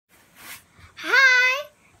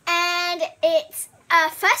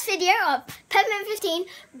first video of Peppermint 15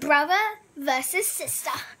 brother versus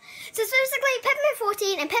sister. So it's basically Peppermint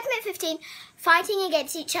 14 and Peppermint 15 fighting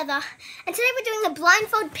against each other. And today we're doing the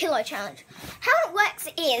blindfold pillow challenge. How it works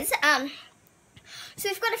is, so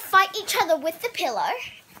we've got to fight each other with the pillow.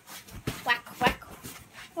 Whack, whack,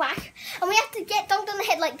 whack. And we have to get donked on the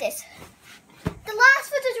head like this. The last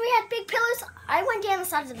footage we had big pillows, I went down the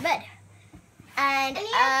side of the bed. And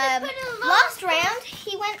last round,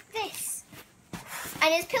 he went this.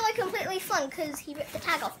 And his pillow completely flung because he ripped the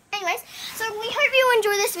tag off. Anyways, so we hope you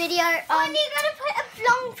enjoy this video. And you gotta put a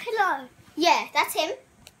long pillow. Yeah, that's him.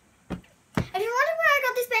 If you wonder where I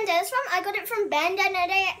got these bandanas from, I got it from Bandana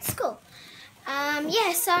Day at school.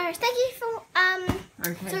 Yeah, so thank you for,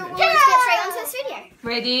 Okay. so we'll just get straight on to this video.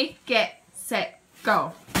 Ready, get, set,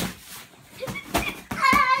 go.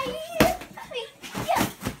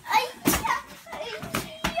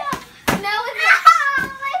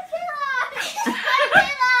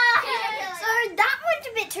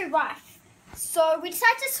 Too rough. So we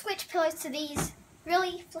decided to switch pillows to these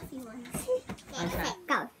really fluffy ones. Okay.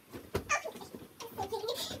 Go.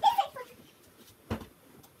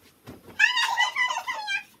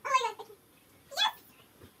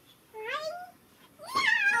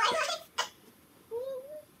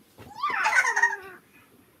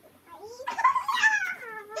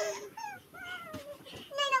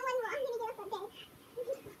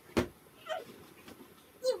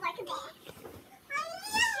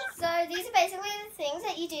 So these are basically the things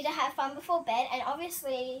that you do to have fun before bed, and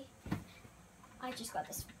obviously I just got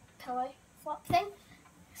this pillow flop thing.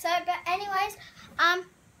 So, but anyways, I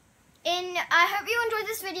hope you enjoyed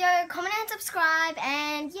this video. Comment and subscribe,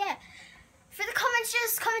 and yeah, for the comments,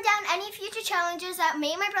 just comment down any future challenges that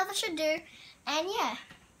me and my brother should do, and yeah,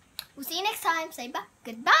 we'll see you next time. Say bye,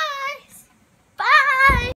 goodbye, bye.